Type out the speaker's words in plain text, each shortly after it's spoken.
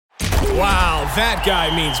Wow, that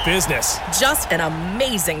guy means business. Just an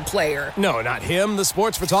amazing player. No, not him, the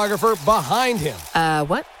sports photographer behind him.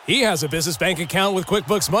 What? He has a business bank account with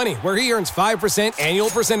QuickBooks Money where he earns 5% annual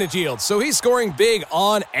percentage yield, so he's scoring big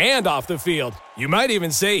on and off the field. You might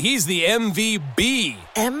even say he's the MVB.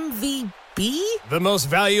 MVP? The most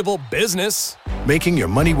valuable business. Making your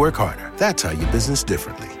money work harder. That's how you business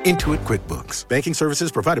differently. Intuit QuickBooks. Banking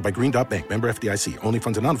services provided by Green Dot Bank. Member FDIC. Only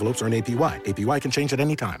funds and envelopes earn APY. APY can change at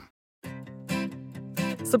any time.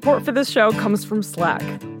 Support for this show comes from Slack.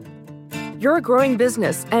 You're a growing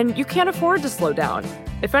business, and you can't afford to slow down.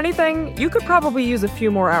 If anything, you could probably use a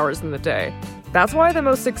few more hours in the day. That's why the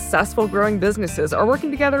most successful growing businesses are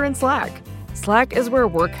working together in Slack. Slack is where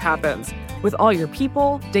work happens, with all your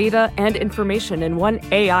people, data, and information in one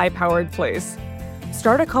AI-powered place.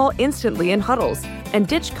 Start a call instantly in huddles and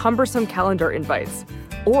ditch cumbersome calendar invites.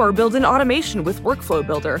 Or build an automation with Workflow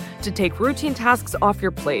Builder to take routine tasks off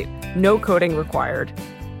your plate. No coding required.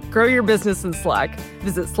 Grow your business in Slack.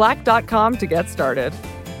 Visit slack.com to get started.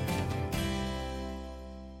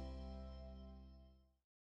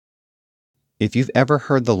 If you've ever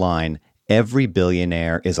heard the line, "Every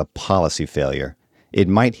billionaire is a policy failure," it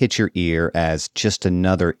might hit your ear as just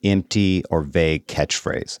another empty or vague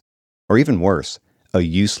catchphrase. Or even worse, a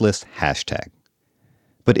useless hashtag.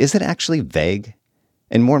 But is it actually vague?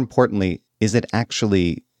 And more importantly, is it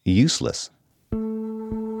actually useless?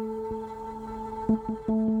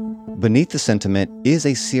 Beneath the sentiment is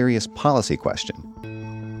a serious policy question.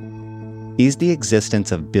 Is the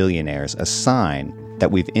existence of billionaires a sign that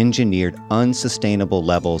we've engineered unsustainable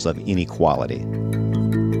levels of inequality?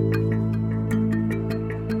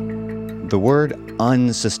 The word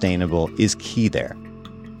unsustainable is key there,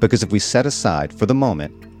 because if we set aside, for the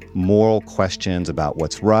moment, moral questions about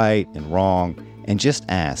what's right and wrong, and just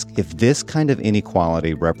ask if this kind of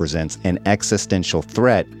inequality represents an existential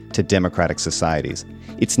threat to democratic societies,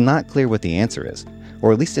 it's not clear what the answer is,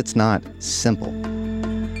 or at least it's not simple.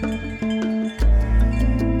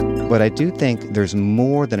 But I do think there's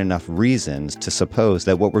more than enough reasons to suppose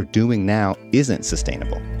that what we're doing now isn't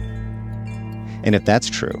sustainable. And if that's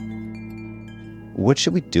true, what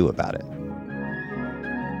should we do about it?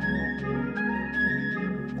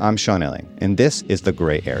 I'm Sean Elling, and this is The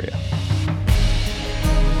Gray Area.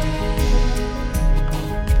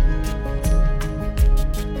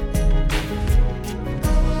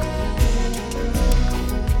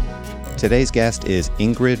 Today's guest is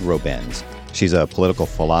Ingrid Robbens. She's a political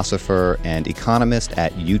philosopher and economist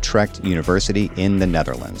at Utrecht University in the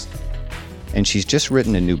Netherlands. And she's just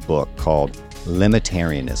written a new book called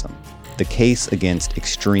Limitarianism: The Case Against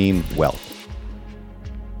Extreme Wealth.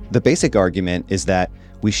 The basic argument is that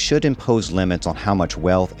we should impose limits on how much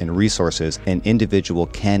wealth and resources an individual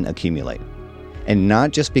can accumulate. And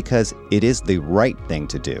not just because it is the right thing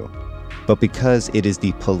to do, but because it is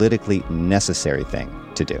the politically necessary thing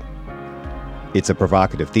to do. It's a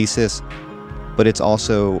provocative thesis, but it's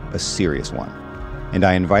also a serious one. And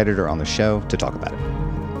I invited her on the show to talk about it.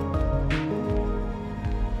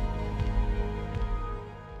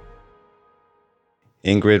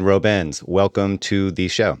 Ingrid Robbens, welcome to the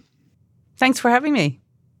show. Thanks for having me.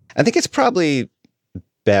 I think it's probably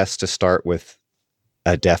best to start with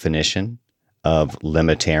a definition of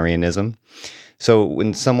limitarianism. So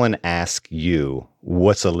when someone asks you,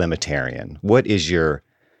 what's a limitarian? What is your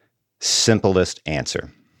simplest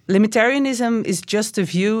answer? Limitarianism is just the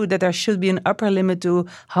view that there should be an upper limit to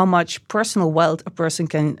how much personal wealth a person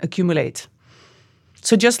can accumulate.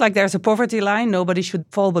 So just like there's a poverty line, nobody should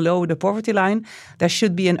fall below the poverty line, there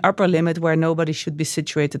should be an upper limit where nobody should be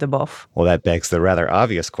situated above. Well, that begs the rather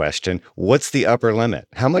obvious question, what's the upper limit?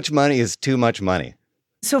 How much money is too much money?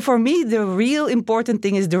 So for me, the real important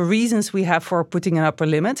thing is the reasons we have for putting an upper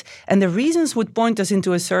limit. And the reasons would point us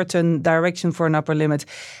into a certain direction for an upper limit.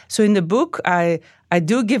 So in the book, I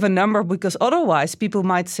do give a number because otherwise people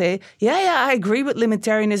might say, yeah, I agree with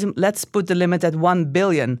limitarianism. Let's put the limit at 1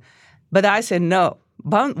 billion. But I say no.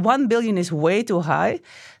 1 billion is way too high.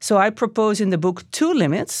 So I propose in the book 2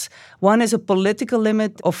 limits. One is a political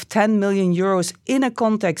limit of 10 million euros in a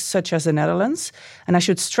context such as the Netherlands. And I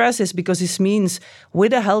should stress this because this means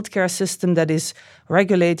with a healthcare system that is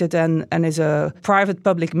regulated and is a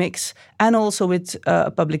private-public mix, and also with a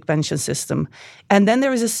public pension system. And then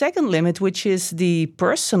there is a second limit, which is the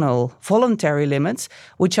personal voluntary limits,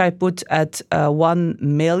 which I put at 1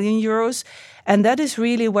 million euros. And that is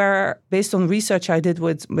really where, based on research I did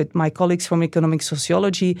with my colleagues from economic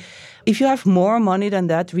sociology, if you have more money than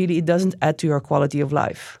that, really it doesn't add to your quality of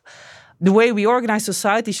life. the way we organize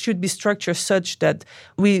society should be structured such that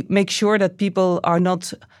we make sure that people are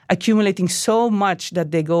not accumulating so much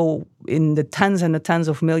that they go in the tens and the tens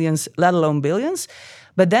of millions, let alone billions.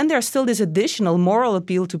 But then there's still this additional moral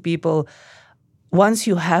appeal to people. Once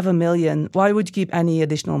you have $1 million, why would you keep any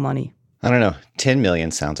additional money? I don't know. 10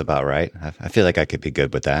 million sounds about right. I feel like I could be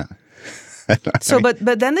good with that.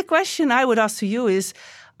 But then the question I would ask to you is,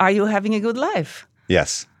 are you having a good life?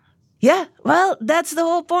 Yes. Yeah, well, that's the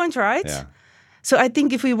whole point, right? Yeah. So I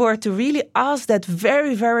think if we were to really ask that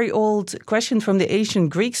very, very old question from the ancient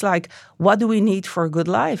Greeks, like, what do we need for a good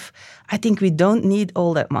life? I think we don't need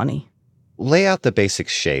all that money. Lay out the basic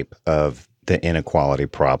shape of the inequality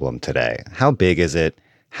problem today. How big is it?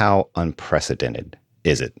 How unprecedented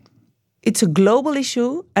is it? It's a global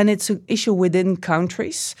issue, and it's an issue within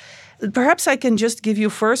countries. Perhaps I can just give you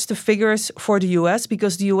first the figures for the US,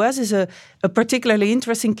 because the US is a particularly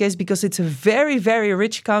interesting case because it's a very, very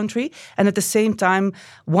rich country and at the same time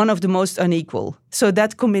one of the most unequal. So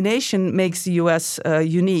that combination makes the US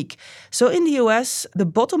unique. So in the US, the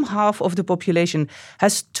bottom half of the population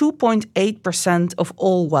has 2.8% of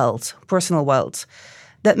all wealth, personal wealth.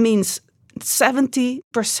 That means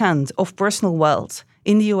 70% of personal wealth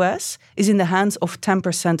in the US is in the hands of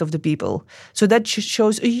 10% of the people. So that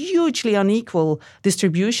shows a hugely unequal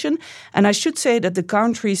distribution. And I should say that the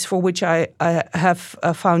countries for which I have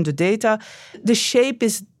found the data, the shape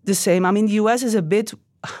is the same. I mean, the US is a bit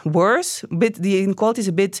worse, the inequality is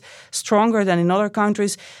a bit stronger than in other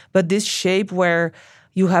countries, but this shape where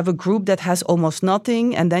you have a group that has almost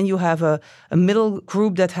nothing, and then you have a middle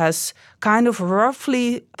group that has kind of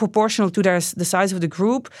roughly proportional to the size of the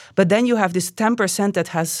group, but then you have this 10% that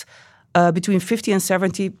has between 50 and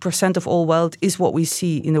 70% of all wealth is what we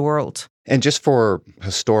see in the world. And just for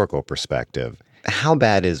historical perspective, how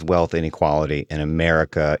bad is wealth inequality in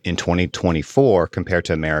America in 2024 compared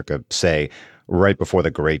to America, say, right before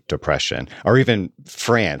the Great Depression, or even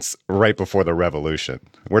France right before the Revolution?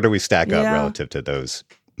 Where do we stack up relative to those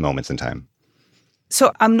moments in time?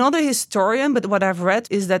 So I'm not a historian, but what I've read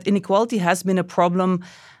is that inequality has been a problem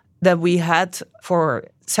that we had for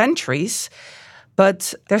centuries.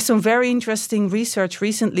 But there's some very interesting research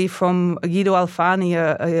recently from Guido Alfani,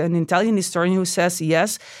 an Italian historian, who says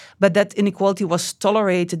yes, but that inequality was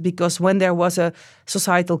tolerated because when there was a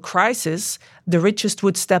societal crisis, the richest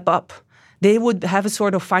would step up. They would have a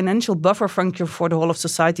sort of financial buffer function for the whole of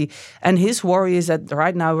society. And his worry is that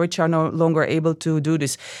right now rich are no longer able to do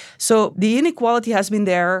this. So the inequality has been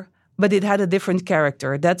there, but it had a different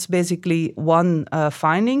character. That's basically one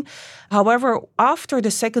finding. However, after the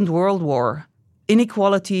Second World War,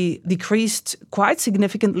 inequality decreased quite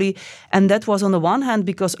significantly. And that was on the one hand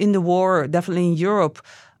because in the war, definitely in Europe,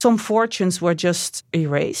 some fortunes were just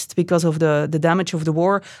erased because of the damage of the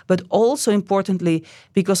war, but also importantly,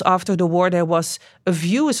 because after the war there was a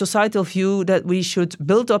societal view that we should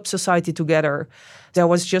build up society together. There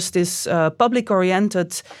was just this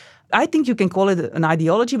public-oriented, I think you can call it an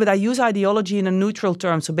ideology, but I use ideology in a neutral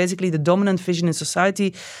term. So basically the dominant vision in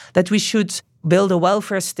society that we should build a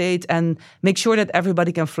welfare state and make sure that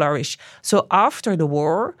everybody can flourish. So after the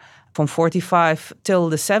war, from 45 till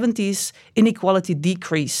the 70s, inequality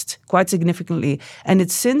decreased quite significantly. And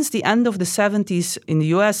it's since the end of the 70s in the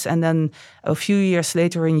US and then a few years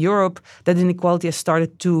later in Europe that inequality has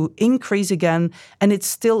started to increase again, and it's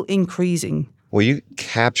still increasing. Well, you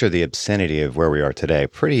capture the obscenity of where we are today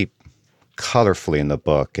pretty colorfully in the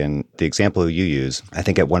book. And the example you use, I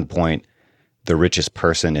think at one point, the richest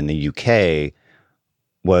person in the UK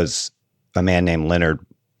was a man named Leonard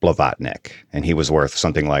Blavatnik, and he was worth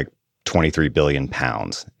something like 23 billion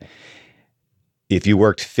pounds. If you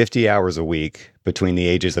worked 50 hours a week between the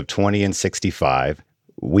ages of 20 and 65,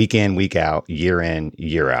 week in, week out, year in,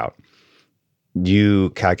 year out, you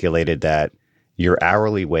calculated that your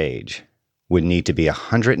hourly wage would need to be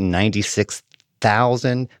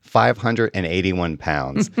 196,581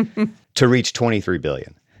 pounds to reach 23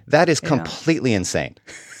 billion. That is completely insane.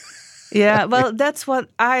 Yeah, well, that's what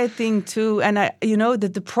I think too. And that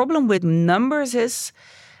the problem with numbers is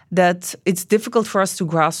that it's difficult for us to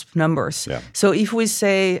grasp numbers. Yeah. So if we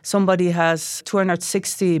say somebody has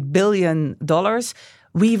 $260 billion,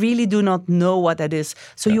 we really do not know what that is.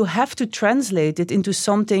 So you have to translate it into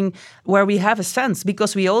something where we have a sense,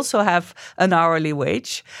 because we also have an hourly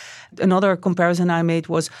wage. Another comparison I made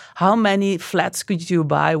was how many flats could you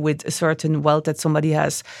buy with a certain wealth that somebody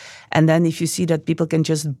has? And then if you see that people can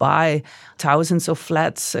just buy thousands of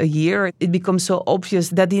flats a year, it becomes so obvious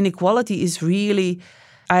that the inequality is really,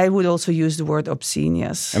 I would also use the word obscene,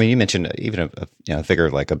 yes. I mean, you mentioned even a figure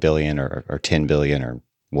like $1 billion or 10 billion or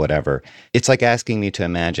whatever. It's like asking me to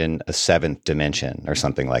imagine a seventh dimension or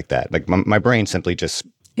something like that. Like my brain simply just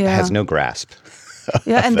has no grasp.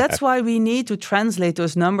 Yeah, and that's why we need to translate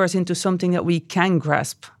those numbers into something that we can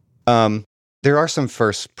grasp. There are some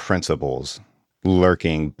first principles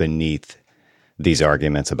lurking beneath these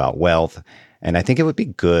arguments about wealth. And I think it would be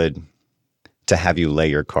good to have you lay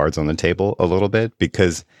your cards on the table a little bit,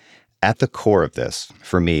 because at the core of this,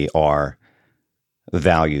 for me, are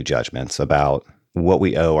value judgments about what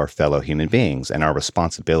we owe our fellow human beings and our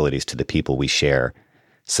responsibilities to the people we share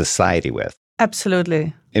society with.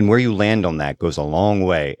 Absolutely. And where you land on that goes a long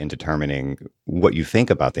way in determining what you think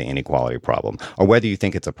about the inequality problem, or whether you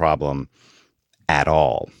think it's a problem at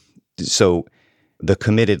all. So the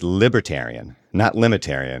committed libertarian, not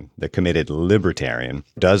limitarian, the committed libertarian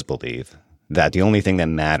does believe that the only thing that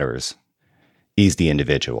matters is the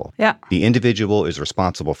individual. Yeah. The individual is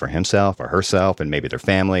responsible for himself or herself and maybe their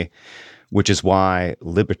family, which is why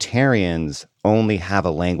libertarians only have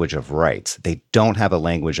a language of rights. They don't have a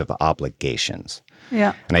language of obligations.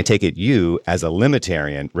 Yeah. And I take it you, as a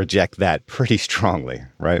limitarian, reject that pretty strongly,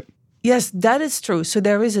 right? Yes, that is true. So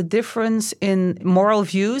there is a difference in moral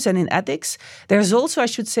views and in ethics. There's also, I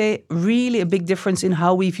should say, really a big difference in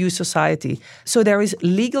how we view society. So there is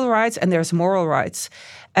legal rights and there's moral rights.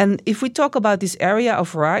 And if we talk about this area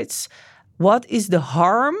of rights, what is the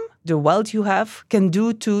harm the wealth you have can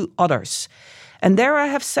do to others? And there I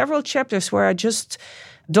have several chapters where I just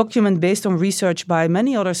document, based on research by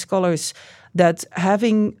many other scholars, that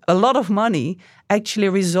having a lot of money actually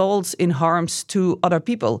results in harms to other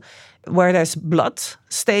people. Where there's blood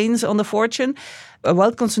stains on the fortune,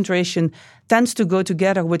 wealth concentration tends to go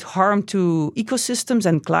together with harm to ecosystems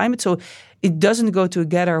and climate. So it doesn't go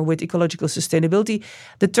together with ecological sustainability.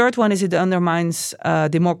 The third one is it undermines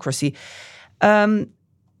democracy.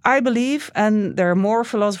 I believe, and there are more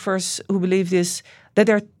philosophers who believe this, that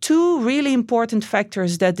there are two really important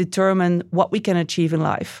factors that determine what we can achieve in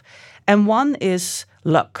life. And one is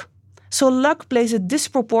luck. So luck plays a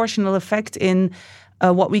disproportionate effect in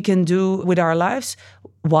what we can do with our lives.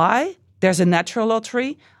 Why? There's a natural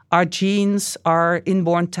lottery. Our genes, our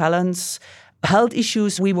inborn talents, health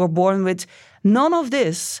issues we were born with. None of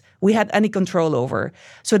this we had any control over.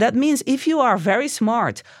 So that means if you are very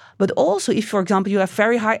smart, but also if, for example, you have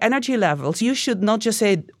very high energy levels, you should not just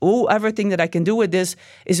say, oh, everything that I can do with this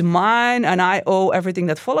is mine and I owe everything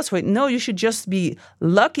that follows with it. No, you should just be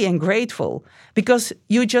lucky and grateful because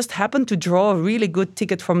you just happen to draw a really good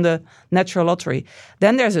ticket from the natural lottery.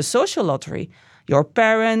 Then there's a social lottery. Your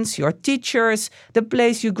parents, your teachers, the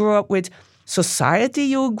place you grew up with, society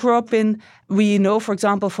you grew up in. We know, for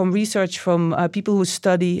example, from research from people who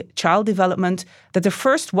study child development, that the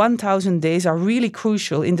first 1,000 days are really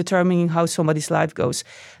crucial in determining how somebody's life goes.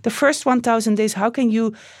 The first 1,000 days, how can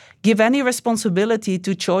you give any responsibility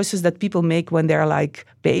to choices that people make when they're like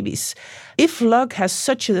babies? If luck has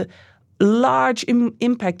such a large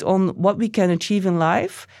impact on what we can achieve in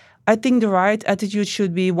life, I think the right attitude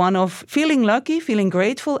should be one of feeling lucky, feeling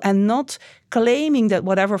grateful, and not claiming that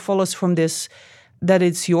whatever follows from this, that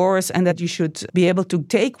it's yours and that you should be able to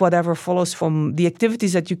take whatever follows from the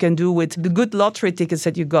activities that you can do with the good lottery tickets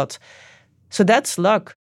that you got. So that's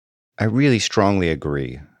luck. I really strongly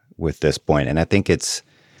agree with this point, and I think it's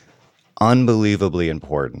unbelievably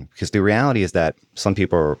important because the reality is that some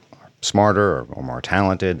people are smarter or more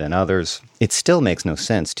talented than others. It still makes no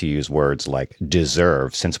sense to use words like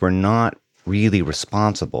deserve since we're not really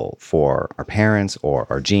responsible for our parents or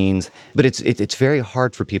our genes. But it's very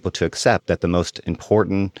hard for people to accept that the most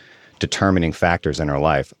important determining factors in our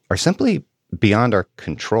life are simply beyond our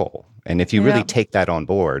control. And if you really take that on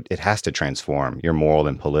board, it has to transform your moral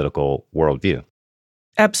and political worldview.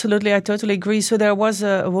 Absolutely, I totally agree. So there was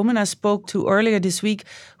a woman I spoke to earlier this week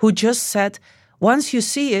who just said, once you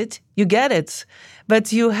see it, you get it.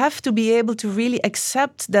 But you have to be able to really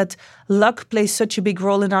accept that luck plays such a big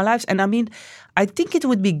role in our lives. And I mean, I think it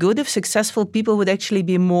would be good if successful people would actually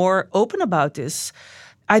be more open about this.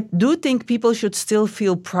 I do think people should still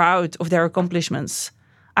feel proud of their accomplishments.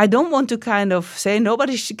 I don't want to kind of say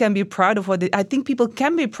nobody can be proud of what I think people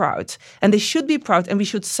can be proud. And they should be proud. And we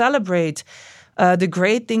should celebrate the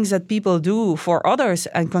great things that people do for others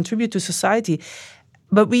and contribute to society.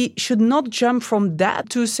 But we should not jump from that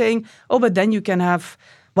to saying, oh, but then you can have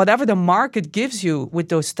whatever the market gives you with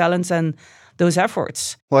those talents and those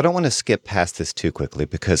efforts. Well, I don't want to skip past this too quickly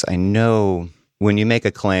because I know when you make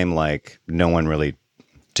a claim like no one really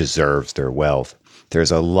deserves their wealth,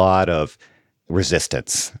 there's a lot of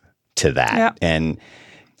resistance to that. Yeah. And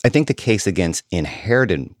I think the case against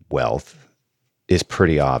inherited wealth is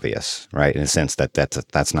pretty obvious, right? In a sense that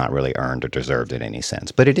that's not really earned or deserved in any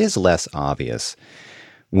sense. But it is less obvious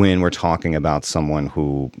when we're talking about someone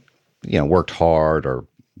who, worked hard or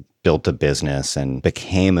built a business and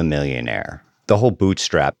became a millionaire. The whole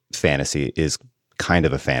bootstrap fantasy is kind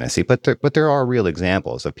of a fantasy, but there are real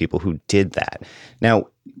examples of people who did that. Now,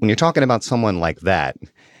 when you're talking about someone like that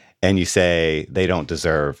and you say they don't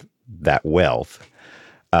deserve that wealth,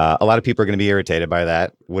 a lot of people are going to be irritated by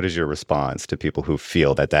that. What is your response to people who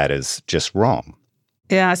feel that that is just wrong?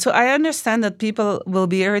 Yeah, so I understand that people will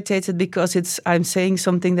be irritated because I'm saying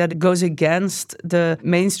something that goes against the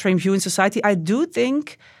mainstream view in society. I do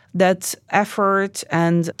think that effort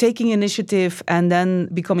and taking initiative and then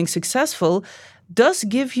becoming successful does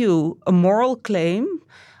give you a moral claim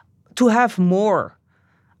to have more.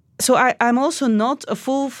 So I'm also not a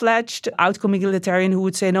full-fledged outcome egalitarian who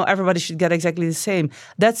would say, no, everybody should get exactly the same.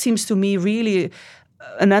 That seems to me really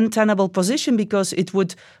an untenable position because it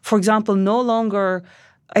would, for example, no longer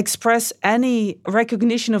express any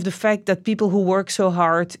recognition of the fact that people who work so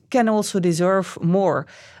hard can also deserve more.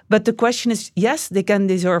 But the question is, yes, they can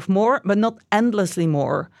deserve more, but not endlessly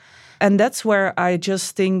more. And that's where I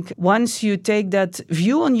just think once you take that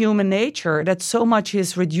view on human nature, that so much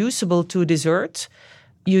is reducible to desert,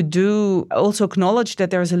 you do also acknowledge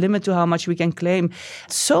that there is a limit to how much we can claim.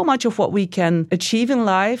 So much of what we can achieve in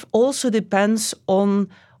life also depends on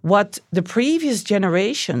what the previous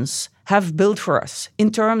generations have built for us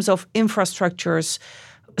in terms of infrastructures,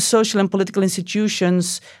 social and political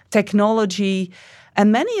institutions, technology.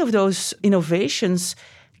 And many of those innovations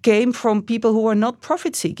came from people who were not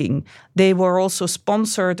profit-seeking. They were also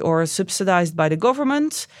sponsored or subsidized by the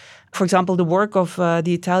government. For example, the work of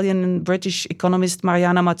the Italian and British economist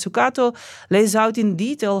Mariana Mazzucato lays out in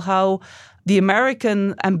detail how the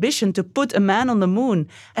American ambition to put a man on the moon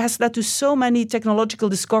has led to so many technological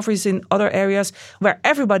discoveries in other areas where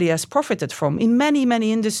everybody has profited from in many,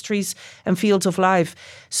 many industries and fields of life.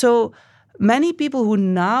 So many people who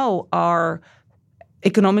now are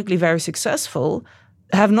economically very successful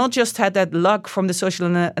have not just had that luck from the social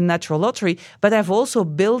and natural lottery, but have also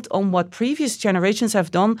built on what previous generations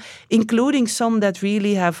have done, including some that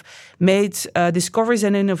really have made discoveries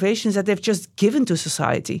and innovations that they've just given to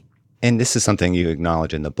society. And this is something you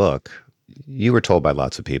acknowledge in the book. You were told by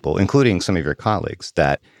lots of people, including some of your colleagues,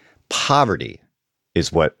 that poverty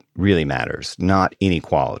is what really matters, not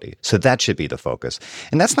inequality. So that should be the focus.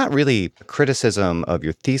 And that's not really a criticism of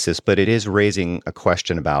your thesis, but it is raising a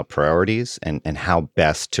question about priorities and how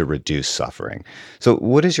best to reduce suffering. So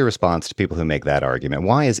what is your response to people who make that argument?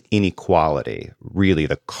 Why is inequality really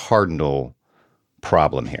the cardinal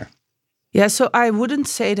problem here? Yeah, so I wouldn't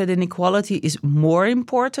say that inequality is more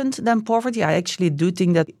important than poverty. I actually do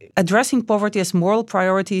think that addressing poverty as moral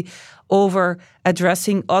priority over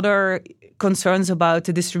addressing other concerns about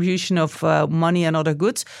the distribution of money and other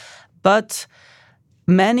goods. But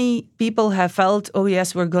many people have felt, oh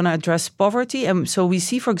yes, we're going to address poverty. And so we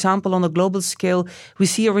see, for example, on a global scale, we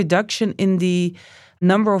see a reduction in the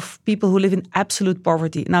number of people who live in absolute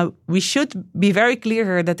poverty. Now, we should be very clear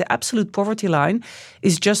here that the absolute poverty line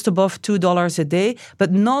is just above $2 a day,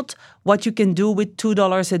 but not what you can do with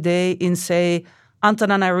 $2 a day in, say,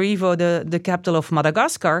 Antananarivo, the capital of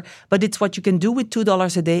Madagascar, but it's what you can do with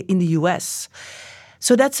 $2 a day in the US.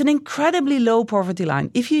 So that's an incredibly low poverty line.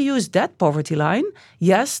 If you use that poverty line,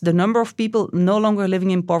 yes, the number of people no longer living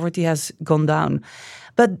in poverty has gone down.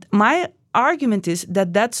 But my argument is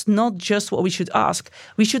that that's not just what we should ask.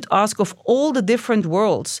 We should ask of all the different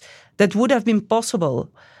worlds that would have been possible.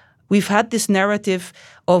 We've had this narrative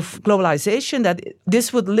of globalization that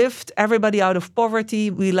this would lift everybody out of poverty.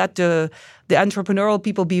 We let the entrepreneurial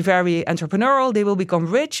people be very entrepreneurial. They will become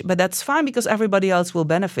rich, but that's fine because everybody else will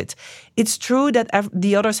benefit. It's true that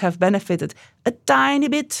the others have benefited a tiny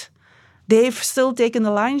bit. They've still taken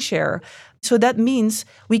the lion's share. So that means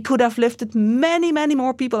we could have lifted many, many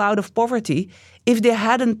more people out of poverty if they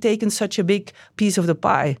hadn't taken such a big piece of the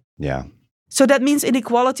pie. Yeah. So that means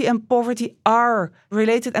inequality and poverty are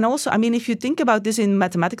related. And also, I mean, if you think about this in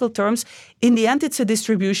mathematical terms, in the end, it's a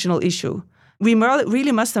distributional issue. We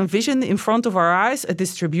really must envision in front of our eyes a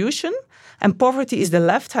distribution, and poverty is the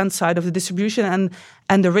left-hand side of the distribution,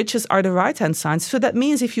 and the riches are the right-hand side. So that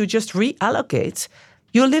means if you just reallocate,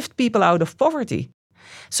 you lift people out of poverty.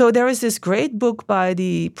 So there is this great book by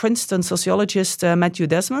the Princeton sociologist Matthew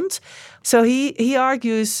Desmond. So he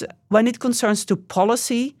argues when it concerns to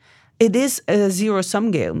policy, it is a zero-sum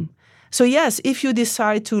game. So yes, if you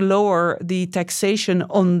decide to lower the taxation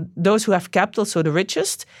on those who have capital, so the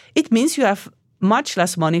richest, it means you have much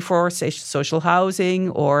less money for, say, social housing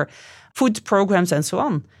or food programs and so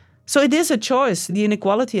on. So it is a choice. The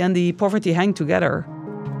inequality and the poverty hang together.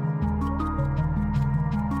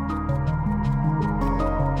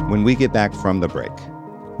 When we get back from the break,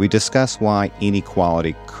 we discuss why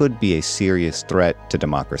inequality could be a serious threat to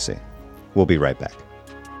democracy. We'll be right back.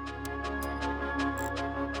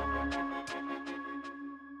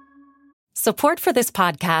 Support for this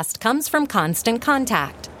podcast comes from Constant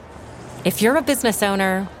Contact. If you're a business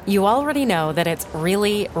owner, you already know that it's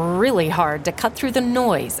really, really hard to cut through the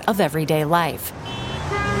noise of everyday life.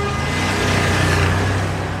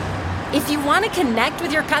 If you want to connect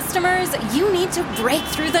with your customers, you need to break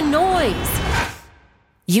through the noise.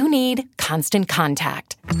 You need Constant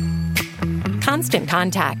Contact. Constant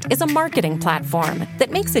Contact is a marketing platform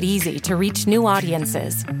that makes it easy to reach new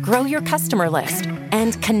audiences, grow your customer list,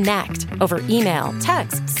 and connect over email,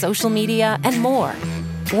 text, social media, and more.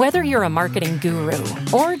 Whether you're a marketing guru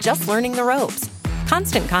or just learning the ropes,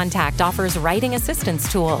 Constant Contact offers writing assistance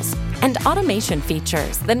tools and automation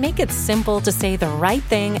features that make it simple to say the right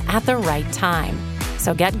thing at the right time.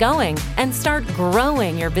 So get going and start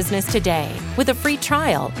growing your business today with a free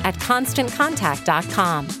trial at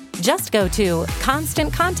ConstantContact.com. Just go to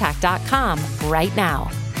ConstantContact.com right now.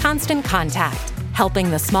 Constant Contact, helping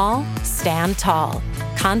the small stand tall.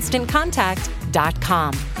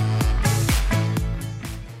 ConstantContact.com.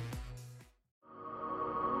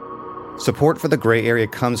 Support for the gray area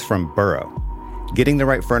comes from Burrow. Getting the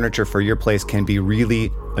right furniture for your place can be really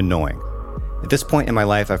annoying. At this point in my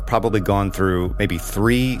life, I've probably gone through maybe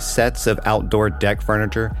 3 sets of outdoor deck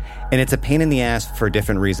furniture, and it's a pain in the ass for a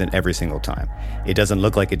different reason every single time. It doesn't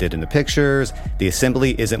look like it did in the pictures, the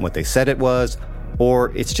assembly isn't what they said it was,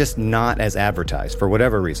 or it's just not as advertised for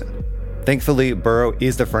whatever reason. Thankfully, Burrow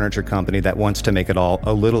is the furniture company that wants to make it all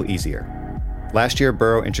a little easier. Last year,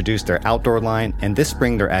 Burrow introduced their outdoor line, and this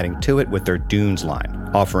spring they're adding to it with their Dunes line,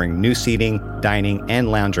 offering new seating, dining, and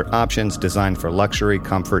lounger options designed for luxury,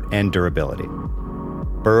 comfort, and durability.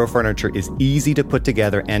 Burrow furniture is easy to put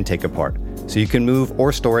together and take apart, so you can move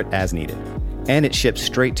or store it as needed. And it ships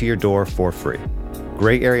straight to your door for free.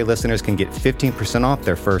 Gray Area listeners can get 15% off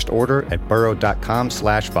their first order at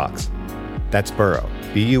burrow.com/Vox. That's Burrow,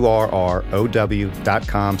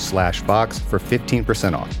 BURROW.com/Vox for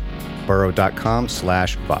 15% off.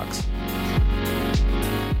 burrow.com/Vox.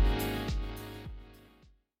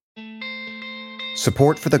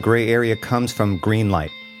 Support for the gray area comes from Greenlight.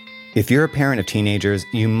 If you're a parent of teenagers,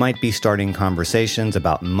 you might be starting conversations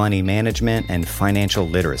about money management and financial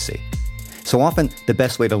literacy. So often, the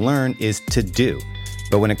best way to learn is to do.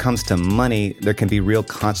 But when it comes to money, there can be real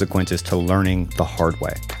consequences to learning the hard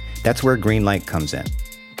way. That's where Greenlight comes in.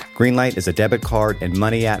 Greenlight is a debit card and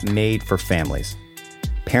money app made for families.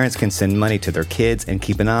 Parents can send money to their kids and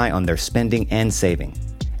keep an eye on their spending and saving.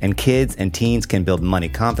 And kids and teens can build money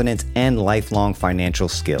confidence and lifelong financial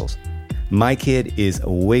skills. My kid is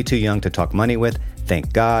way too young to talk money with,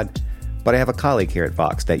 thank God, but I have a colleague here at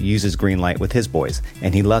Vox that uses Greenlight with his boys,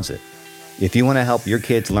 and he loves it. If you want to help your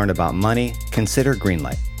kids learn about money, consider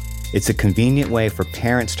Greenlight. It's a convenient way for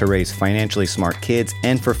parents to raise financially smart kids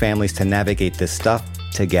and for families to navigate this stuff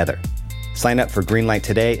together. Sign up for Greenlight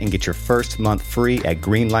today and get your first month free at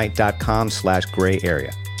greenlight.com/gray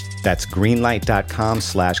area. That's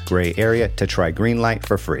greenlight.com/gray area to try Greenlight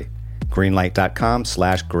for free.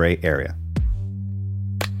 Greenlight.com/gray area.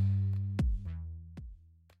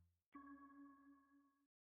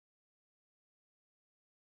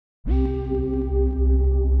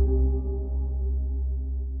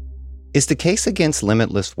 Is the case against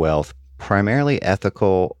limitless wealth primarily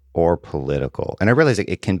ethical or political? And I realize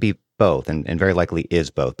it can be both, and very likely is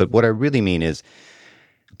both. But what I really mean is,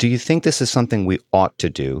 do you think this is something we ought to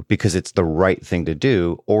do because it's the right thing to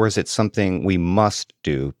do, or is it something we must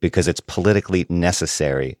do because it's politically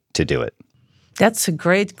necessary to do it? That's a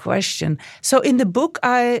great question. So in the book,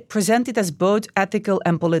 I present it as both ethical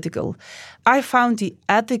and political. I found the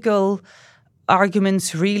ethical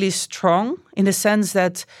arguments really strong in the sense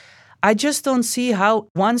that I just don't see how,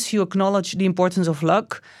 once you acknowledge the importance of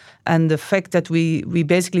luck and the fact that we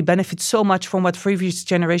basically benefit so much from what previous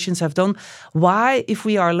generations have done, why, if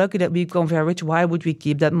we are lucky that we become very rich, why would we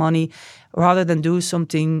keep that money rather than do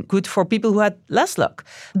something good for people who had less luck?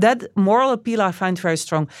 That moral appeal I find very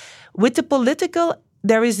strong. With the political,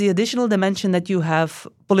 there is the additional dimension that you have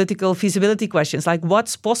political feasibility questions, like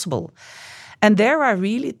what's possible? And there I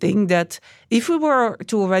really think that if we were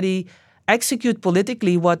to already execute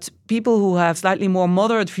politically what people who have slightly more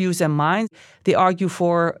moderate views in mind, they argue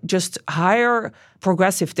for just higher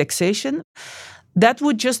progressive taxation, that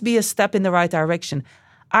would just be a step in the right direction.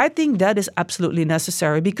 I think that is absolutely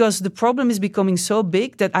necessary because the problem is becoming so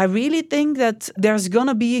big that I really think that there's going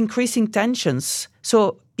to be increasing tensions.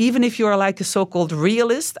 So even if you're like a so-called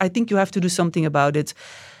realist, I think you have to do something about it.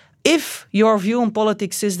 If your view on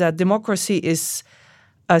politics is that democracy is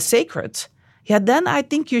sacred, then I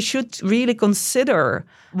think you should really consider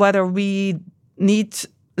whether we need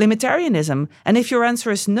libertarianism. And if your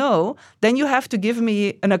answer is no, then you have to give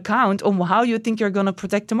me an account on how you think you're going to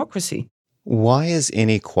protect democracy. Why is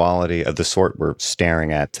inequality of the sort we're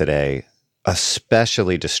staring at today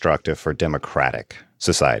especially destructive for democratic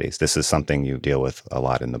societies? This is something you deal with a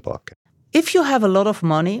lot in the book. If you have a lot of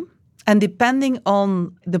money, and depending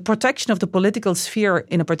on the protection of the political sphere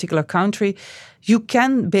in a particular country, you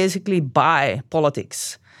can basically buy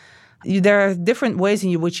politics. There are different ways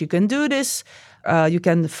in which you can do this. You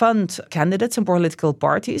can fund candidates and political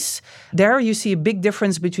parties. There you see a big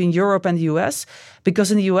difference between Europe and the US, because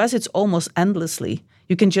in the US it's almost endlessly.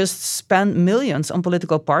 You can just spend millions on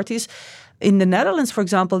political parties. In the Netherlands, for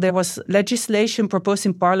example, there was legislation proposed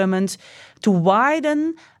in parliament to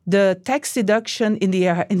widen the tax deduction in the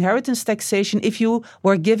inheritance taxation if you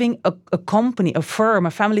were giving a company, a firm,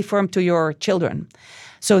 a family firm to your children.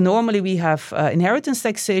 So normally we have inheritance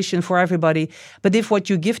taxation for everybody, but if what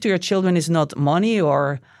you give to your children is not money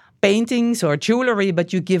or paintings or jewelry,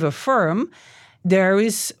 but you give a firm, there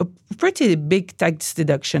is a pretty big tax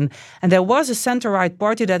deduction. And there was a center-right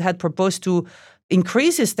party that had proposed to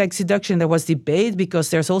increase this tax deduction. There was debate because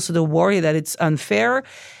there's also the worry that it's unfair.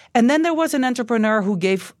 And then there was an entrepreneur who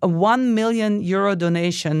gave a €1 million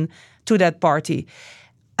donation to that party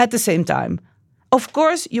at the same time. Of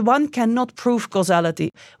course, one cannot prove causality.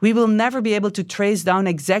 We will never be able to trace down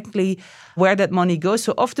exactly where that money goes.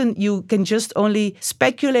 So often you can just only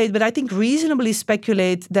speculate, but I think reasonably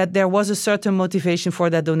speculate that there was a certain motivation for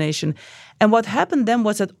that donation. And what happened then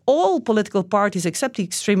was that all political parties, except the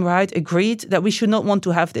extreme right, agreed that we should not want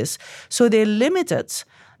to have this. So they limited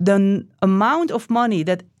the amount of money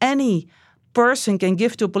that any person can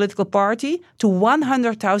give to a political party to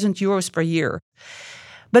 €100,000 per year.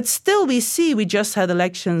 But still we just had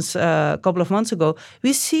elections a couple of months ago,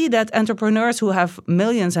 we see that entrepreneurs who have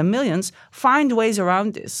millions and millions find ways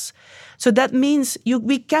around this. So that means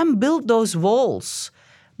we can build those walls,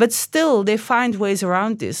 but still they find ways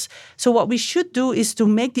around this. So what we should do is to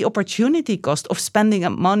make the opportunity cost of spending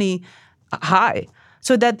money high,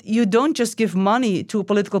 so that you don't just give money to a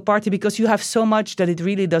political party because you have so much that it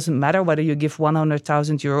really doesn't matter whether you give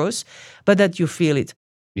 €100,000, but that you feel it.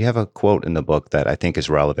 You have a quote in the book that I think is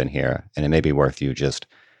relevant here, and it may be worth you just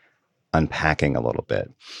unpacking a little bit.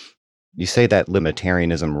 You say that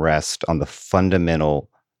libertarianism rests on the fundamental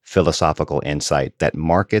philosophical insight that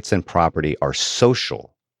markets and property are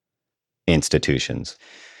social institutions.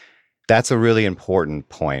 That's a really important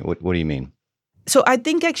point. What do you mean? So I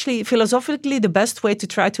think actually philosophically the best way to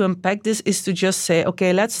try to unpack this is to just say,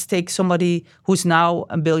 okay, let's take somebody who's now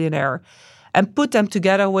a billionaire and put them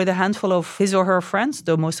together with a handful of his or her friends,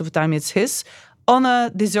 though most of the time it's his, on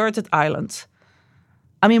a deserted island.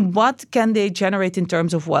 I mean, what can they generate in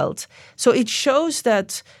terms of wealth? So it shows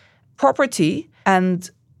that property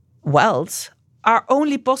and wealth are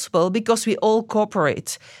only possible because we all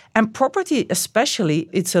cooperate. And property especially,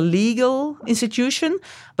 it's a legal institution,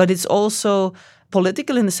 but it's also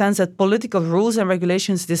political in the sense that political rules and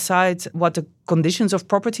regulations decide what the conditions of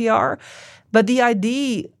property are. But the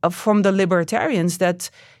idea from the libertarians that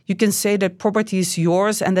you can say that property is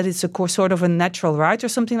yours and that it's a sort of a natural right or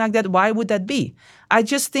something like that, why would that be? I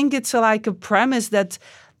just think it's like a premise that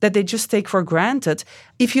they just take for granted.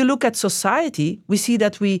 If you look at society, we see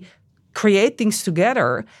that we create things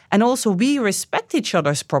together and also we respect each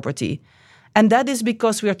other's property. And that is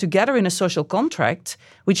because we are together in a social contract,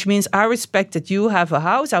 which means I respect that you have a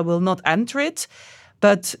house, I will not enter it.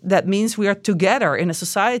 But that means we are together in a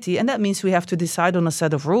society, and that means we have to decide on a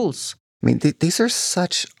set of rules. I mean, these are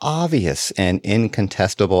such obvious and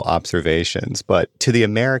incontestable observations, but to the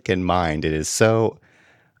American mind, it is so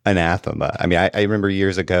anathema. I mean, I remember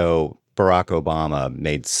years ago, Barack Obama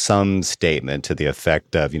made some statement to the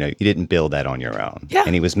effect of, you didn't build that on your own. Yeah.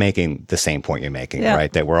 And he was making the same point you're making,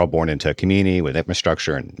 right? That we're all born into a community with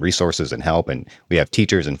infrastructure and resources and help, and we have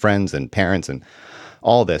teachers and friends and parents and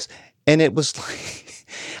all this. And it was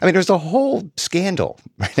like, there's a whole scandal,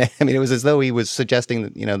 right? I mean, it was as though he was suggesting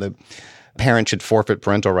that, the parent should forfeit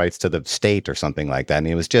parental rights to the state or something like that. I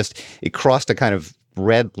mean, it crossed a kind of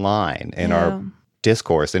red line in our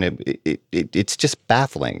discourse, and it's just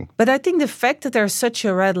baffling. But I think the fact that there's such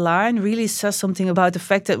a red line really says something about the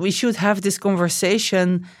fact that we should have this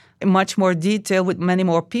conversation in much more detail with many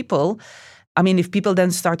more people. I mean, if people then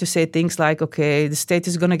start to say things like, okay, the state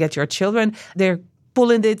is going to get your children, they're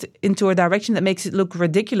pulling it into a direction that makes it look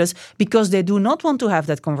ridiculous because they do not want to have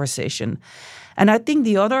that conversation. And I think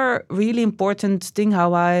the other really important thing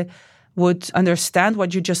how I would understand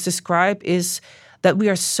what you just described is that we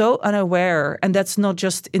are so unaware, and that's not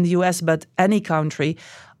just in the US, but any country,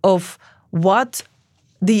 of what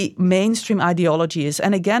the mainstream ideology is.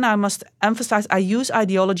 And again, I must emphasize, I use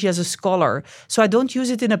ideology as a scholar. So I don't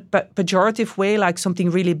use it in a pejorative way, like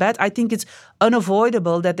something really bad. I think it's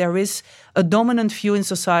unavoidable that there is a dominant view in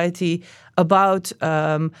society about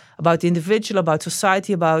the individual, about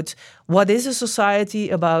society, about what is a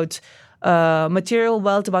society, about material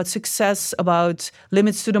wealth, about success, about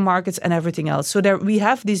limits to the markets and everything else. So there we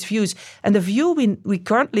have these views. And the view we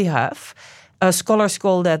currently have, scholars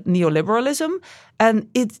call that neoliberalism, and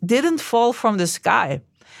it didn't fall from the sky.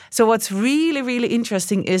 So what's really, really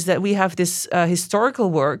interesting is that we have this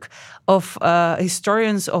historical work of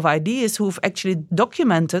historians of ideas who've actually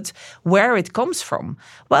documented where it comes from.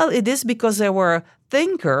 Well, it is because there were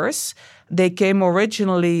thinkers. They came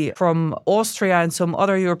originally from Austria and some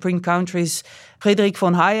other European countries, Friedrich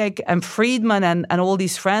von Hayek and Friedman and all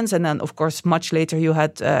these friends. And then, of course, much later you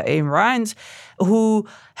had Ayn Rand, who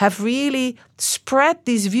have really spread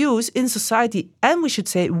these views in society, and we should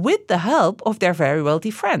say with the help of their very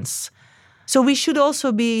wealthy friends. So we should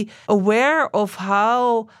also be aware of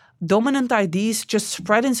how dominant ideas just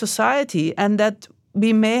spread in society and that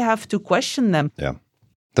we may have to question them. Yeah.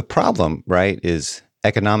 The problem, right, is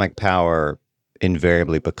economic power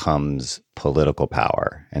invariably becomes political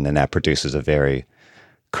power, and then that produces a very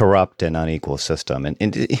corrupt and unequal system.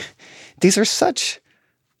 And these are such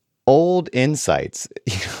old insights.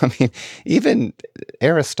 I mean, even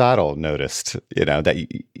Aristotle noticed, that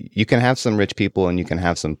you can have some rich people and you can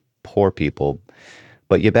have some poor people,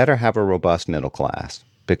 but you better have a robust middle class,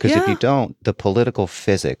 because if you don't, the political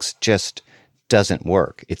physics just doesn't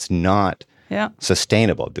work. It's not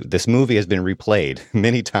sustainable. This movie has been replayed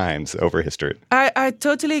many times over history. I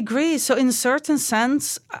totally agree. So in a certain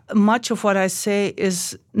sense, much of what I say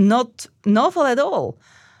is not novel at all.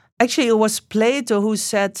 Actually, it was Plato who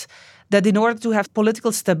said that in order to have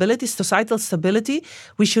political stability, societal stability,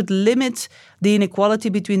 we should limit the inequality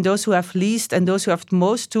between those who have least and those who have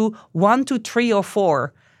most to 1, 2, 3, or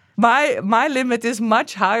 4. My limit is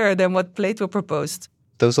much higher than what Plato proposed.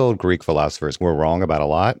 Those old Greek philosophers were wrong about a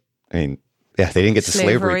lot. I mean, they didn't get the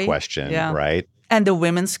slavery question, right? And the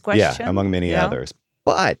women's question. Yeah, among many others.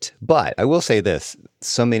 But I will say this,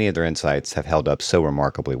 so many of their insights have held up so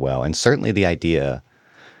remarkably well. And certainly the idea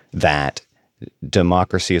that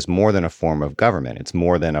democracy is more than a form of government. It's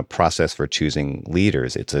more than a process for choosing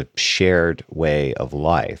leaders. It's a shared way of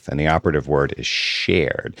life. And the operative word is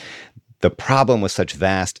shared. The problem with such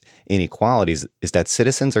vast inequalities is that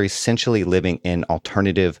citizens are essentially living in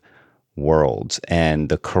alternative worlds, and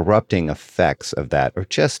the corrupting effects of that are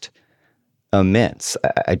just immense.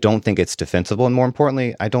 I don't think it's defensible, and more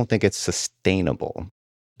importantly, I don't think it's sustainable.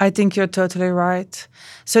 I think you're totally right.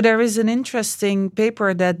 So there is an interesting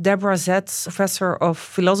paper that Deborah Zetz, professor of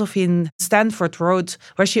philosophy in Stanford, wrote,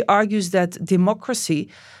 where she argues that democracy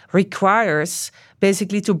requires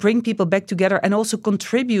basically to bring people back together and also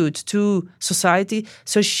contribute to society.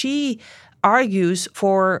 So she argues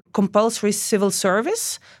for compulsory civil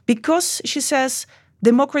service because, she says,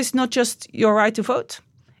 democracy is not just your right to vote.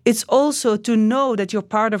 It's also to know that you're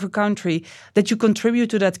part of a country, that you contribute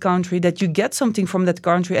to that country, that you get something from that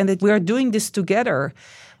country, and that we are doing this together,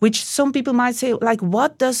 which some people might say, like,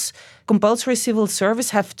 what does compulsory civil service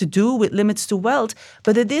have to do with limits to wealth?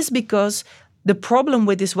 But it is because the problem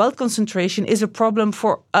with this wealth concentration is a problem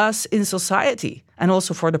for us in society and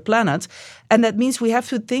also for the planet. And that means we have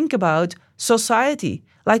to think about society,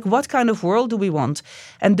 like what kind of world do we want?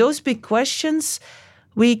 And those big questions,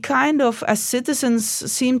 we kind of, as citizens,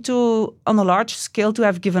 seem to, on a large scale, to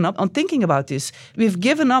have given up on thinking about this. We've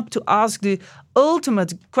given up to ask the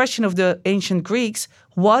ultimate question of the ancient Greeks,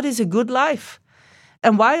 what is a good life?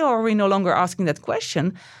 And why are we no longer asking that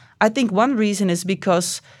question? I think one reason is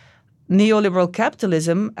because neoliberal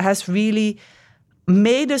capitalism has really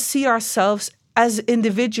made us see ourselves as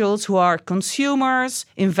individuals who are consumers,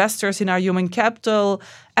 investors in our human capital,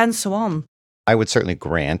 and so on. I would certainly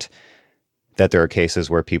grant that there are cases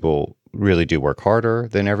where people really do work harder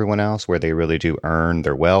than everyone else, where they really do earn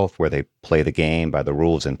their wealth, where they play the game by the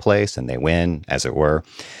rules in place and they win, as it were.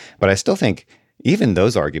 But I still think even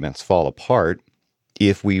those arguments fall apart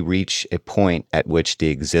if we reach a point at which the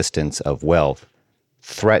existence of wealth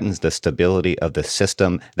threatens the stability of the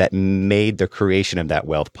system that made the creation of that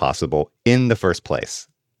wealth possible in the first place.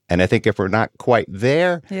 And I think if we're not quite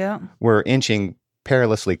there, we're inching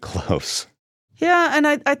perilously close. Yeah, and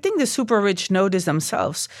I think the super rich know this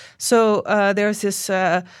themselves. So there's this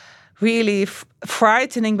really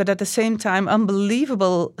frightening, but at the same time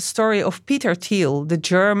unbelievable story of Peter Thiel, the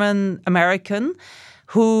German-American,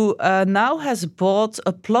 who now has bought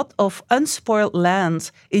a plot of unspoiled land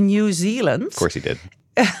in New Zealand. Of course he did.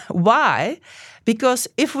 Why? Because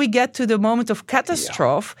if we get to the moment of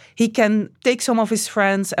catastrophe, he can take some of his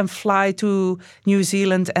friends and fly to New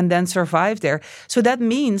Zealand and then survive there. So that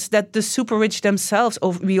means that the super rich themselves,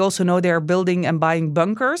 we also know they're building and buying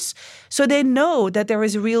bunkers. So they know that there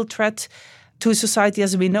is a real threat to society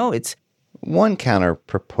as we know it. One counter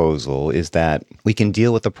proposal is that we can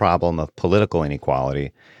deal with the problem of political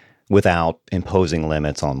inequality without imposing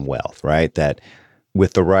limits on wealth, right? That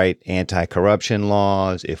with the right anti-corruption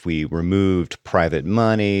laws, if we removed private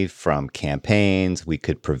money from campaigns, we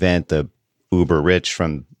could prevent the uber rich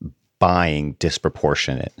from buying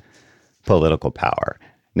disproportionate political power.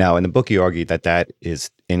 Now, in the book, you argue that that is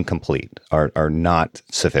incomplete, are not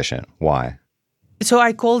sufficient. Why? So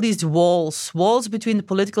I call these walls between the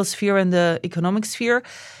political sphere and the economic sphere.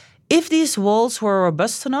 If these walls were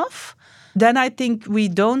robust enough, then I think we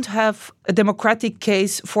don't have a democratic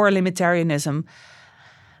case for limitarianism.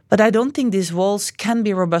 But I don't think these walls can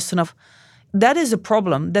be robust enough. That is a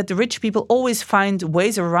problem, that the rich people always find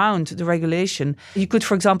ways around the regulation. You could,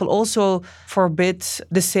 for example, also forbid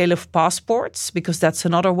the sale of passports, because that's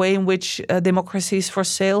another way in which democracy is for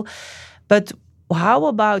sale. But how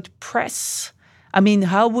about press? I mean,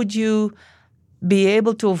 how would you be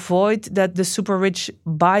able to avoid that the super rich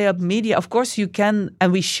buy up media? Of course, you can,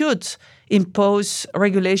 and we should, impose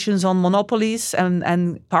regulations on monopolies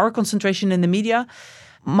and power concentration in the media.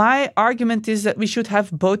 My argument is that we should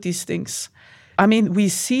have both these things. I mean, we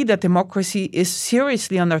see that democracy is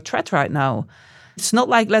seriously under threat right now. It's not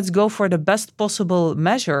like let's go for the best possible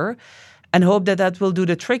measure and hope that that will do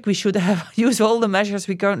the trick. We should use all the measures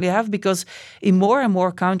we currently have, because in more and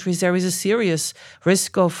more countries there is a serious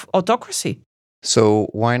risk of autocracy. So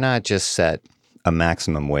why not just set a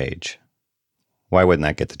maximum wage? Why wouldn't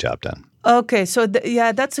that get the job done? Okay, so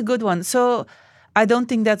that's a good one. So I don't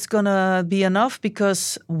think that's going to be enough,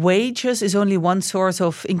 because wages is only one source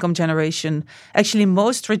of income generation. Actually,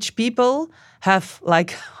 most rich people have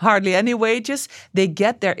like hardly any wages. They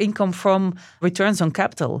get their income from returns on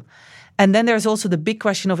capital. And then there's also the big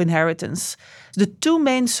question of inheritance. The two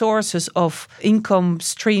main sources of income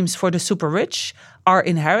streams for the super rich are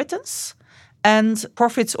inheritance and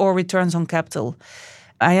profits or returns on capital.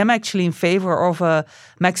 I am actually in favor of a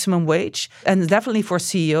maximum wage, and definitely for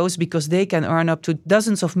CEOs, because they can earn up to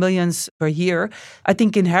dozens of millions per year. I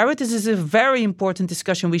think inheritance is a very important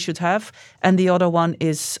discussion we should have. And the other one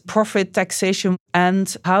is profit taxation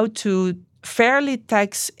and how to fairly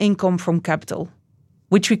tax income from capital,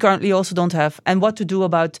 which we currently also don't have, and what to do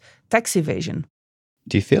about tax evasion.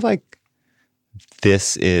 Do you feel like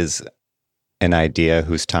this is an idea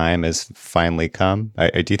whose time has finally come?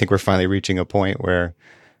 Do you think we're finally reaching a point where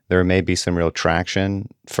there may be some real traction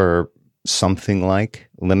for something like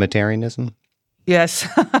limitarianism? Yes.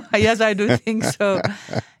 Yes, I do think so.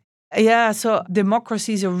 Yeah, so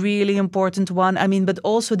democracy is a really important one. I mean, but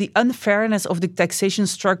also the unfairness of the taxation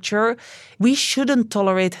structure. We shouldn't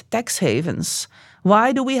tolerate tax havens.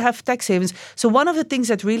 Why do we have tax havens? So one of the things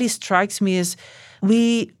that really strikes me is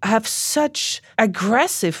we have such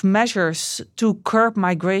aggressive measures to curb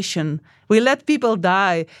migration. We let people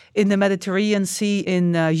die in the Mediterranean Sea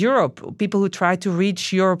in Europe, people who try to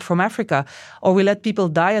reach Europe from Africa, or we let people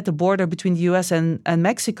die at the border between the US and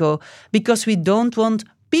Mexico because we don't want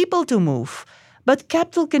people to move. But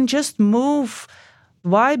capital can just move.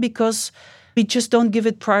 Why? Because we just don't give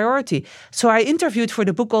it priority. So I interviewed for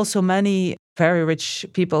the book also many very rich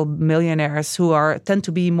people, millionaires, who tend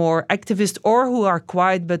to be more activist or who are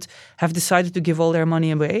quiet but have decided to give all their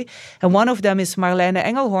money away. And one of them is Marlene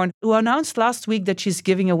Engelhorn, who announced last week that she's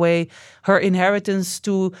giving away her inheritance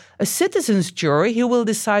to a citizens' jury who will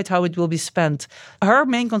decide how it will be spent. Her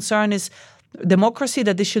main concern is democracy,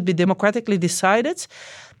 that this should be democratically decided.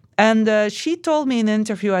 And she told me in an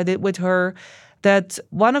interview I did with her that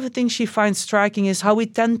one of the things she finds striking is how we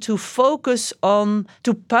tend to focus on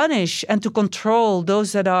to punish and to control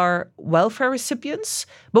those that are welfare recipients,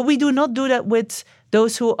 but we do not do that with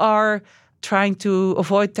those who are trying to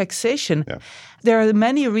avoid taxation. Yeah. There are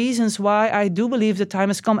many reasons why I do believe the time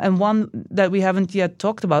has come, and one that we haven't yet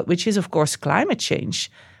talked about, which is, of course, climate change.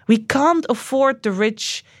 We can't afford the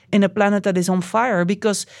rich in a planet that is on fire,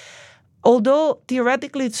 because although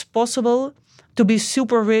theoretically it's possible to be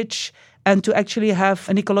super rich and to actually have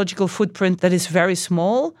an ecological footprint that is very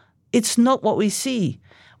small, it's not what we see.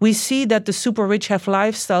 We see that the super rich have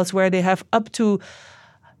lifestyles where they have up to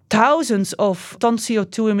thousands of tons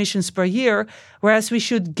CO2 emissions per year, whereas we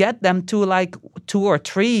should get them to like 2 or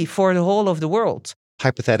 3 for the whole of the world.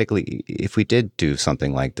 Hypothetically, if we did do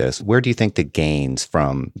something like this, where do you think the gains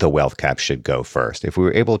from the wealth cap should go first? If we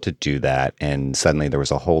were able to do that and suddenly there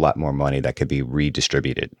was a whole lot more money that could be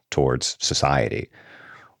redistributed towards society,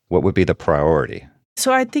 What would be the priority?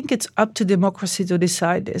 So I think it's up to democracy to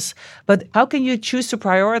decide this. But how can you choose to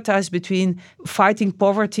prioritize between fighting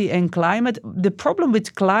poverty and climate? The problem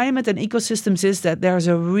with climate and ecosystems is that there's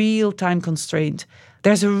a real time constraint.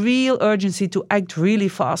 There's a real urgency to act really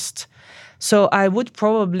fast. So I would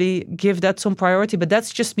probably give that some priority, but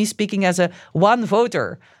that's just me speaking as one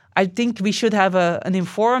voter. I think we should have an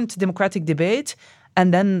informed democratic debate,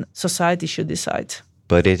 and then society should decide.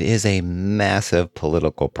 But it is a massive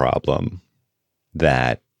political problem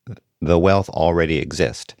that the wealth already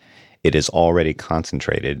exists. It is already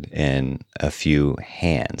concentrated in a few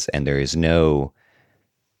hands, and there is no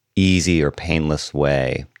easy or painless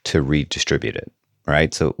way to redistribute it,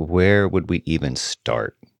 right? So where would we even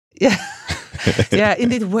start? Yeah, yeah,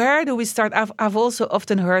 indeed. Where do we start? I've also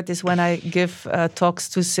often heard this when I give talks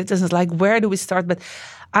to citizens, like, where do we start? But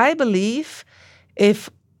I believe if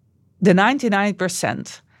the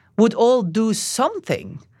 99% would all do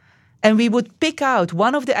something, and we would pick out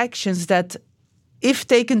one of the actions that, if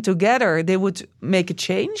taken together, they would make a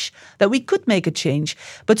change, that we could make a change.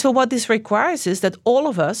 But so what this requires is that all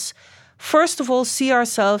of us, first of all, see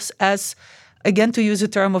ourselves as, again, to use a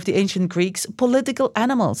term of the ancient Greeks, political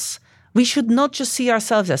animals. We should not just see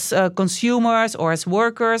ourselves as consumers or as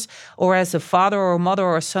workers or as a father or mother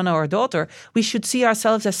or son or daughter. We should see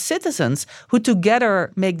ourselves as citizens who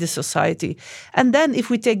together make the society. And then if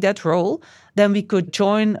we take that role, then we could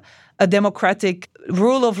join a democratic,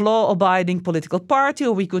 rule of law abiding political party,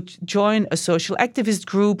 or we could join a social activist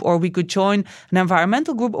group, or we could join an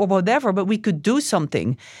environmental group or whatever, but we could do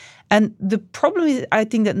something. And the problem is, I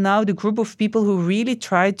think that now the group of people who really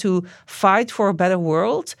try to fight for a better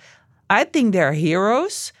world, I think they're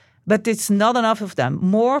heroes, but it's not enough of them.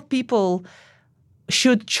 More people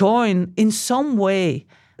should join in some way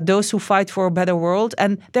those who fight for a better world.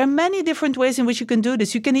 And there are many different ways in which you can do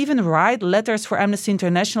this. You can even write letters for Amnesty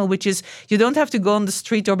International, which is, you don't have to go on the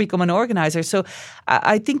street or become an organizer. So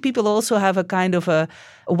I think people also have a kind of a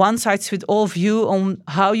one-size-fits-all view on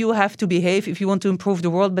how you have to behave if you want to improve the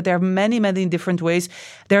world. But there are many, many different ways.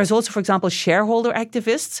 There's also, for example, shareholder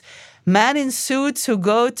activists, men in suits who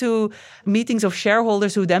go to meetings of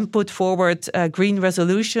shareholders who then put forward green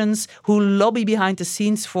resolutions, who lobby behind the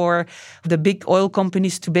scenes for the big oil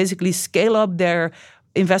companies to basically scale up their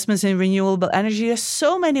investments in renewable energy. There's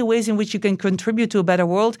so many ways in which you can contribute to a better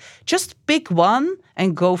world. Just pick one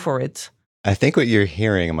and go for it. I think what you're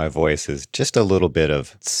hearing in my voice is just a little bit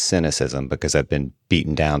of cynicism because I've been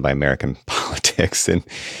beaten down by American politics. And,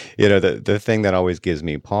 you know, the thing that always gives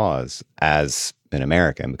me pause as an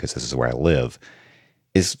American, because this is where I live,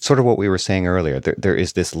 is sort of what we were saying earlier. There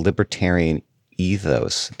is this libertarian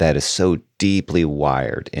ethos that is so deeply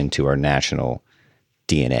wired into our national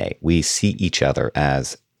DNA. We see each other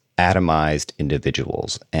as atomized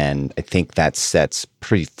individuals. And I think that sets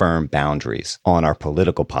pretty firm boundaries on our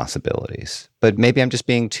political possibilities. But maybe I'm just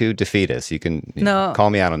being too defeatist. You can call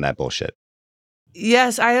me out on that bullshit.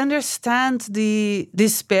 Yes, I understand the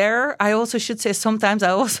despair. I also should say sometimes I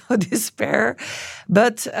also despair.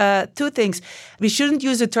 But two things. We shouldn't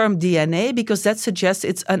use the term DNA because that suggests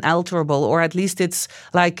it's unalterable, or at least it's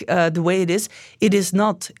like the way it is. It is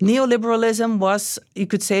not. Neoliberalism was, you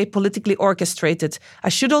could say, politically orchestrated. I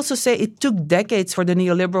should also say it took decades for the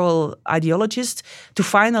neoliberal ideologists to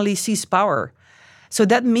finally seize power. So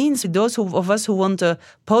that means those of us who want a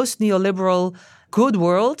post-neoliberal good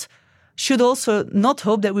world should also not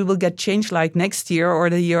hope that we will get change like next year or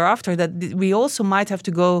the year after, that we also might have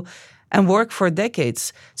to go and work for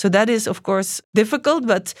decades. So that is, of course, difficult,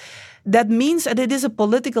 but that means that it is a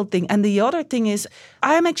political thing. And the other thing is,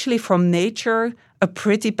 I'm actually from nature a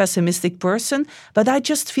pretty pessimistic person, but I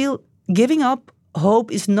just feel giving up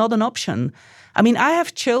hope is not an option. I mean, I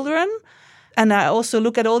have children, and I also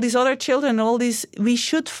look at all these other children, we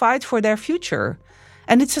should fight for their future.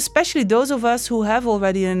 And it's especially those of us who have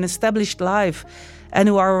already an established life and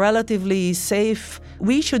who are relatively safe.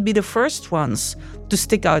 We should be the first ones to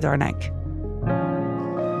stick out our neck.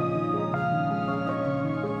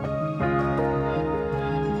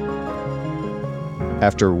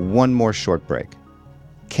 After one more short break,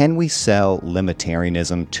 can we sell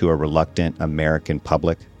limitarianism to a reluctant American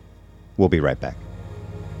public? We'll be right back.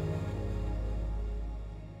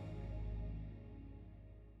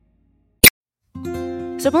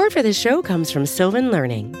 Support for this show comes from Sylvan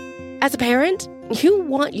Learning. As a parent, you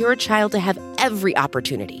want your child to have every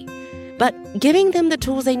opportunity, but giving them the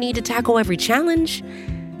tools they need to tackle every challenge,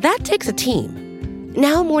 that takes a team.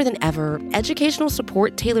 Now more than ever, educational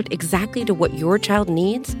support tailored exactly to what your child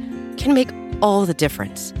needs can make all the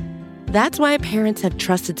difference. That's why parents have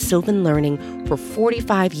trusted Sylvan Learning for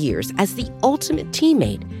 45 years as the ultimate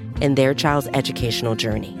teammate in their child's educational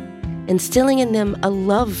journey. instilling in them a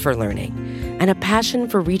love for learning and a passion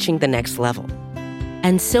for reaching the next level.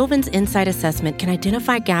 And Sylvan's Insight Assessment can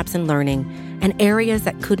identify gaps in learning and areas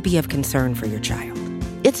that could be of concern for your child.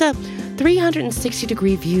 It's a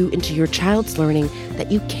 360-degree view into your child's learning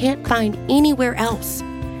that you can't find anywhere else,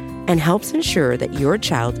 and helps ensure that your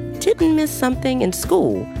child didn't miss something in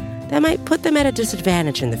school that might put them at a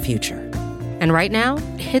disadvantage in the future. And right now,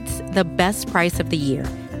 it's the best price of the year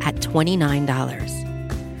at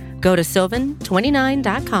 $29. Go to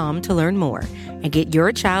sylvan29.com to learn more and get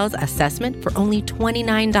your child's assessment for only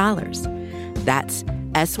 $29. That's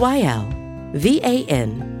SYLVAN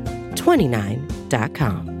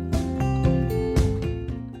 29.com.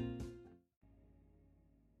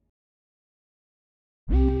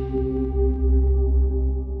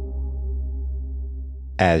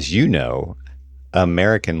 As you know,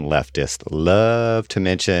 American leftists love to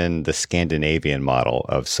mention the Scandinavian model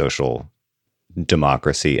of social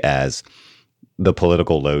democracy as the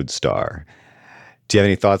political lodestar. Do you have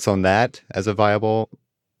any thoughts on that as a viable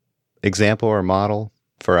example or model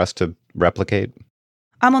for us to replicate?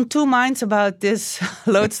 I'm on two minds about this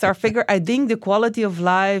lodestar figure. I think the quality of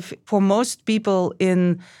life for most people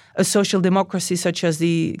in a social democracy such as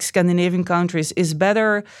the Scandinavian countries is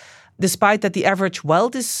better, despite that the average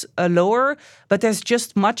wealth is lower, but there's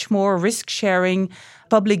just much more risk sharing,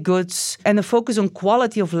 public goods, and a focus on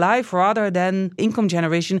quality of life rather than income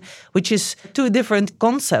generation, which is two different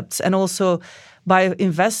concepts. And also by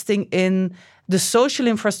investing in the social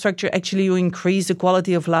infrastructure, actually you increase the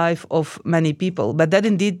quality of life of many people. But that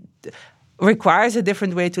indeed requires a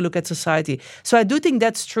different way to look at society. So I do think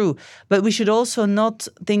that's true. But we should also not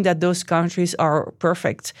think that those countries are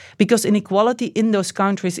perfect, because inequality in those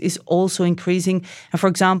countries is also increasing. And for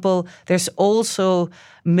example, there's also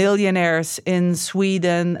millionaires in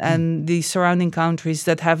Sweden and the surrounding countries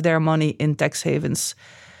that have their money in tax havens.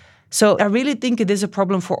 So I really think it is a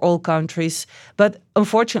problem for all countries. But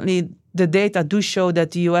unfortunately, the data do show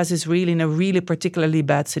that the US is really in a really particularly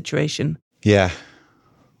bad situation. Yeah.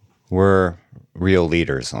 We're real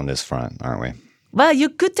leaders on this front, aren't we? Well, you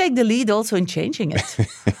could take the lead also in changing it.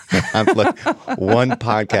 Look, one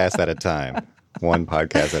podcast at a time. One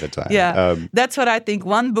podcast at a time. Yeah, that's what I think.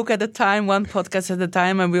 One book at a time, one podcast at a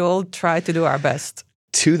time, and we all try to do our best.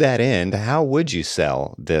 To that end, how would you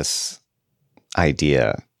sell this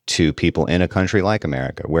idea to people in a country like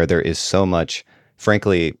America, where there is so much,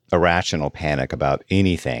 frankly, irrational panic about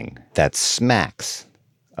anything that smacks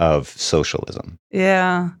of socialism?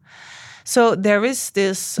 Yeah. So there is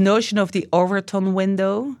this notion of the Overton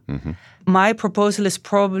window. Mm-hmm. My proposal is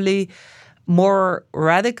probably more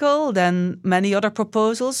radical than many other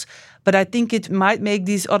proposals, but I think it might make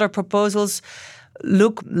these other proposals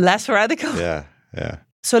look less radical. Yeah.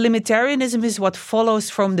 So limitarianism is what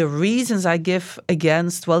follows from the reasons I give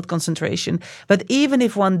against wealth concentration. But even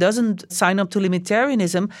if one doesn't sign up to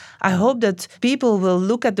limitarianism, I hope that people will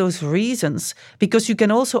look at those reasons, because you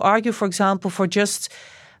can also argue, for example, for just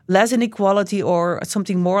less inequality or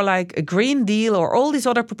something more like a Green Deal or all these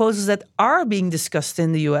other proposals that are being discussed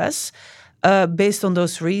in the US based on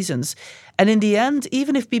those reasons. And in the end,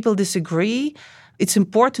 even if people disagree, it's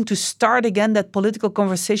important to start again that political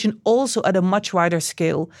conversation also at a much wider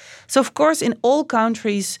scale. So, of course, in all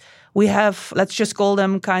countries, we have, let's just call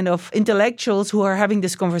them kind of intellectuals who are having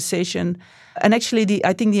this conversation. And actually,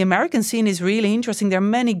 I think the American scene is really interesting. There are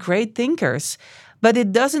many great thinkers, but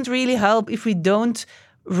it doesn't really help if we don't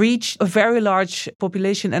reach a very large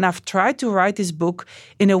population. And I've tried to write this book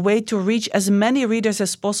in a way to reach as many readers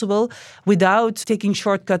as possible without taking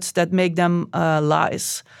shortcuts that make them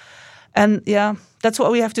lies. And yeah, that's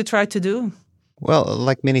what we have to try to do. Well,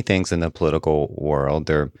 like many things in the political world,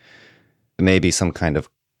 there may be some kind of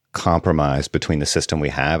compromise between the system we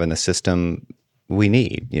have and the system we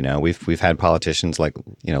need. You know, we've had politicians like,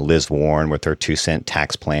 Liz Warren with her 2-cent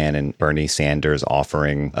tax plan, and Bernie Sanders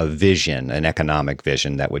offering a vision, an economic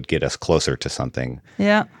vision that would get us closer to something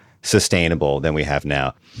sustainable than we have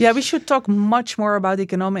now. Yeah, we should talk much more about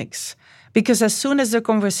economics, because as soon as the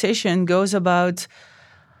conversation goes about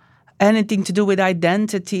anything to do with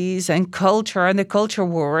identities and culture and the culture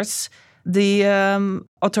wars, the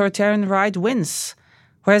authoritarian right wins.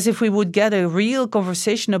 Whereas if we would get a real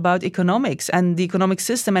conversation about economics and the economic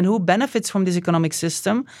system and who benefits from this economic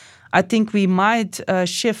system, I think we might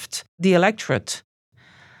shift the electorate.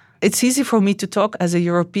 It's easy for me to talk as a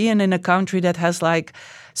European in a country that has like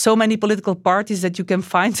so many political parties that you can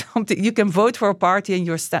find something. You can vote for a party and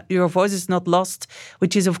your voice is not lost,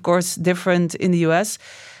 which is, of course, different in the US.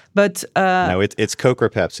 But no, it's Coke or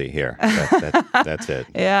Pepsi here. That's it.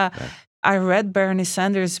 Yeah. I read Bernie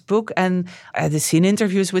Sanders' book and I had seen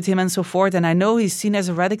interviews with him and so forth. And I know he's seen as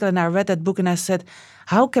a radical. And I read that book and I said,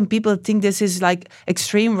 how can people think this is like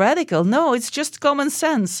extreme radical? No, it's just common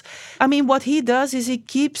sense. I mean, what he does is he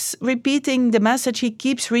keeps repeating the message. He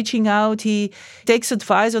keeps reaching out. He takes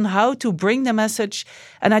advice on how to bring the message.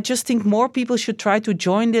 And I just think more people should try to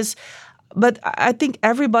join this. But I think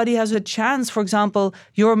everybody has a chance. For example,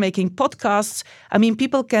 you're making podcasts. I mean,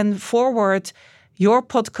 people can forward your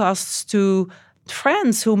podcasts to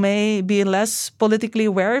friends who may be less politically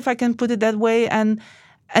aware, if I can put it that way, and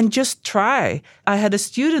just try. I had a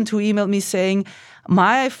student who emailed me saying,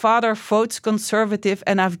 my father votes conservative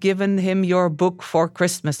and I've given him your book for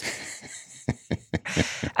Christmas.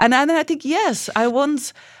 And then I think, yes, I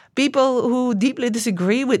want people who deeply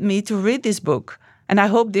disagree with me to read this book. And I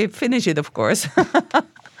hope they finish it, of course.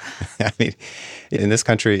 I mean, in this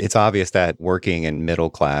country, it's obvious that working and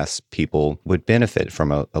middle-class people would benefit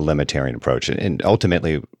from a libertarian approach. And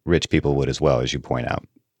ultimately, rich people would as well, as you point out.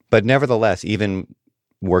 But nevertheless, even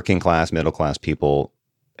working-class, middle-class people,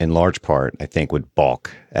 in large part, I think, would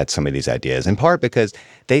balk at some of these ideas, in part because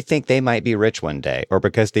they think they might be rich one day, or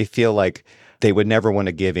because they feel like they would never want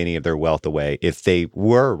to give any of their wealth away if they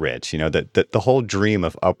were rich. You know, the whole dream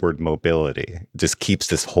of upward mobility just keeps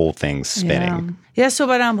this whole thing spinning. Yeah, so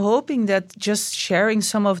but I'm hoping that just sharing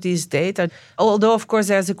some of these data, although, of course,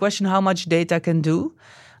 there's a question how much data can do.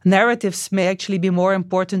 Narratives may actually be more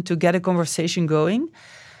important to get a conversation going.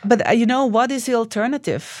 But, what is the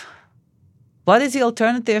alternative? What is the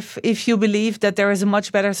alternative if you believe that there is a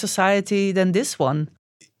much better society than this one?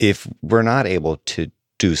 If we're not able to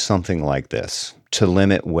do something like this, to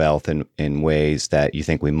limit wealth in ways that you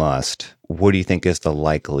think we must, what do you think is the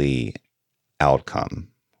likely outcome?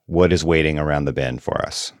 What is waiting around the bend for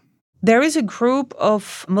us? There is a group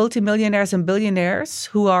of multimillionaires and billionaires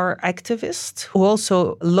who are activists, who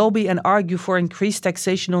also lobby and argue for increased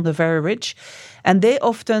taxation on the very rich. And they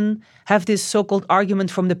often have this so-called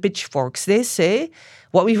argument from the pitchforks. They say,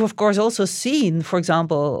 what we've of course also seen, for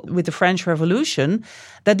example, with the French Revolution,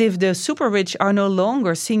 that if the super rich are no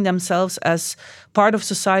longer seeing themselves as part of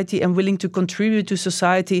society and willing to contribute to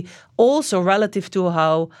society, also relative to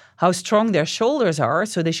how strong their shoulders are,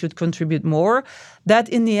 so they should contribute more, that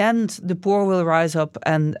in the end, the poor will rise up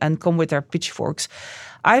and come with their pitchforks.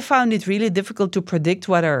 I found it really difficult to predict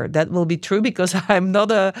whether that will be true because I'm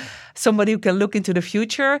not somebody who can look into the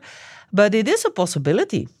future, but it is a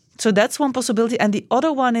possibility. So that's one possibility. And the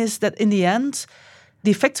other one is that in the end,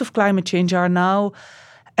 the effects of climate change are now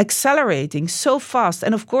accelerating so fast.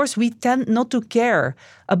 And of course, we tend not to care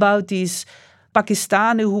about these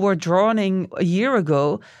Pakistani who were drowning a year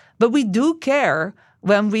ago, but we do care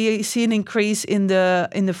when we see an increase in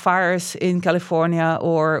the fires in California,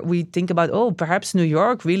 or we think about, perhaps New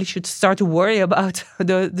York really should start to worry about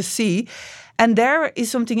the sea. And there is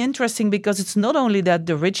something interesting because it's not only that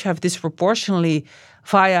the rich have disproportionately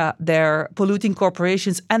via their polluting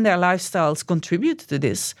corporations and their lifestyles contribute to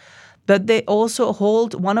this, but they also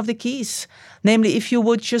hold one of the keys. Namely, if you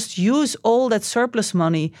would just use all that surplus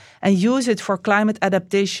money and use it for climate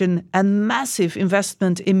adaptation and massive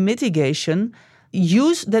investment in mitigation,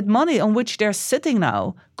 use that money on which they're sitting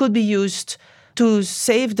now could be used to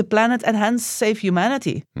save the planet and hence save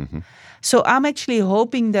humanity. Mm-hmm. So I'm actually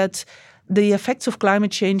hoping that the effects of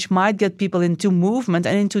climate change might get people into movement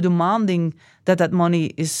and into demanding that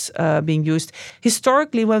money is being used.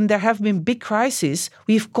 Historically, when there have been big crises,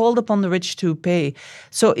 we've called upon the rich to pay.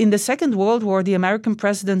 So in the Second World War, the American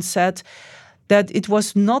president said that it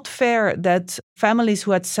was not fair that families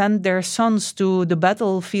who had sent their sons to the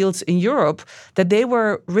battlefields in Europe, that they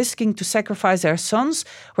were risking to sacrifice their sons,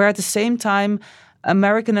 where at the same time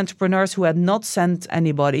American entrepreneurs who had not sent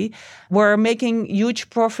anybody were making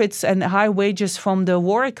huge profits and high wages from the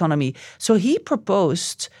war economy. So he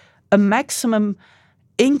proposed a maximum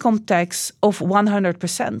income tax of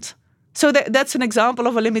 100%. So that's an example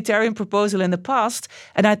of a libertarian proposal in the past.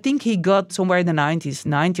 And I think he got somewhere in the 90s,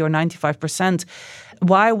 90 or 95%.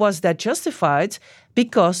 Why was that justified?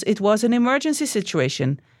 Because it was an emergency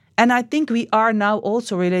situation. And I think we are now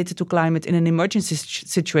also related to climate in an emergency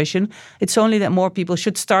situation. It's only that more people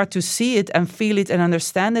should start to see it and feel it and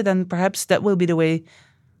understand it. And perhaps that will be the way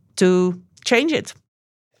to change it.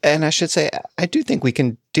 And I should say, I do think we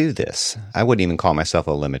can do this. I wouldn't even call myself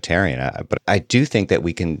a libertarian, but I do think that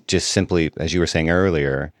we can just simply, as you were saying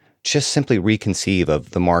earlier, just simply reconceive of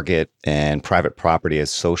the market and private property as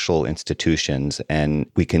social institutions, and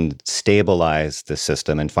we can stabilize the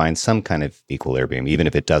system and find some kind of equilibrium, even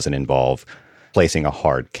if it doesn't involve placing a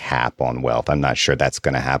hard cap on wealth. I'm not sure that's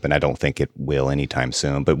going to happen. I don't think it will anytime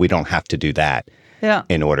soon, but we don't have to do that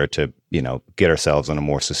in order to get ourselves on a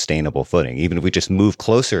more sustainable footing. Even if we just move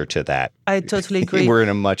closer to that, I totally agree. We're in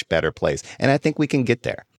a much better place. And I think we can get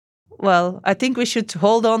there. Well, I think we should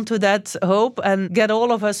hold on to that hope and get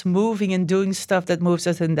all of us moving and doing stuff that moves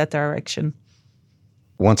us in that direction.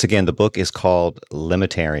 Once again, the book is called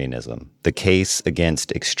Limitarianism, The Case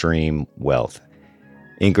Against Extreme Wealth.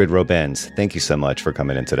 Ingrid Robens, thank you so much for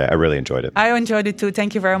coming in today. I really enjoyed it. I enjoyed it too.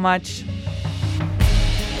 Thank you very much.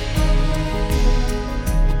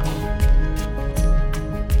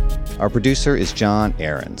 Our producer is John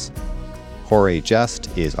Ahrens. Jorge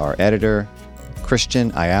Just is our editor.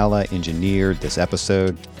 Christian Ayala engineered this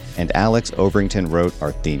episode. And Alex Overington wrote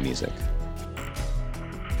our theme music.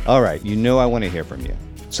 All right, I want to hear from you.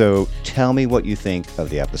 So tell me what you think of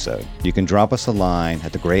the episode. You can drop us a line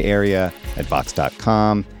at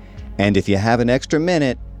thegrayarea@vox.com. And if you have an extra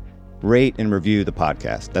minute, rate and review the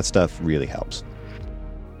podcast. That stuff really helps.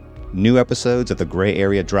 New episodes of The Gray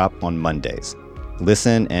Area drop on Mondays.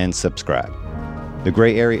 Listen and subscribe. The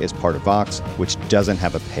Gray Area is part of Vox, which doesn't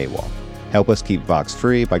have a paywall. Help us keep Vox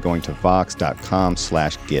free by going to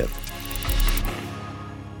vox.com/give.